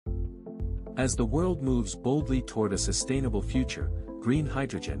As the world moves boldly toward a sustainable future, green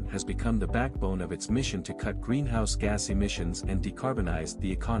hydrogen has become the backbone of its mission to cut greenhouse gas emissions and decarbonize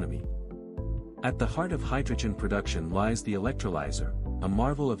the economy. At the heart of hydrogen production lies the electrolyzer, a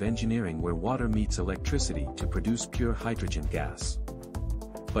marvel of engineering where water meets electricity to produce pure hydrogen gas.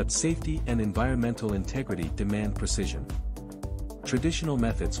 But safety and environmental integrity demand precision. Traditional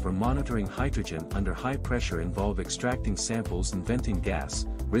methods for monitoring hydrogen under high pressure involve extracting samples and venting gas,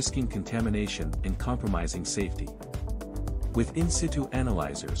 risking contamination and compromising safety. With in-situ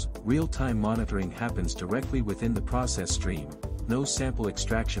analyzers, real-time monitoring happens directly within the process stream, no sample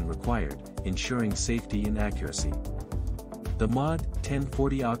extraction required, ensuring safety and accuracy. The MOD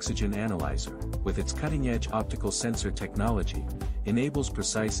 1040 oxygen analyzer, with its cutting-edge optical sensor technology, enables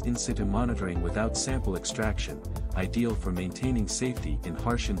precise in-situ monitoring without sample extraction, ideal for maintaining safety in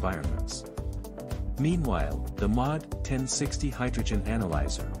harsh environments. Meanwhile, the MOD 1060 hydrogen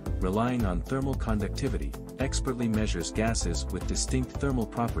analyzer, relying on thermal conductivity, expertly measures gases with distinct thermal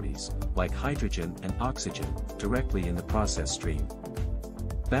properties, like hydrogen and oxygen, directly in the process stream.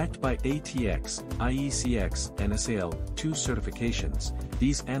 Backed by ATX, IECX, and SAL2 certifications,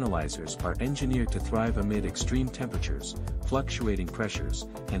 these analyzers are engineered to thrive amid extreme temperatures, fluctuating pressures,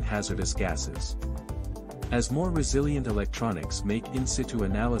 and hazardous gases. As more resilient electronics make in-situ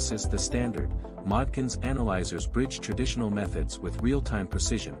analysis the standard, Modkin's analyzers bridge traditional methods with real-time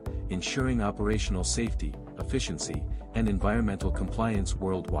precision, ensuring operational safety, efficiency, and environmental compliance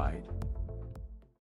worldwide.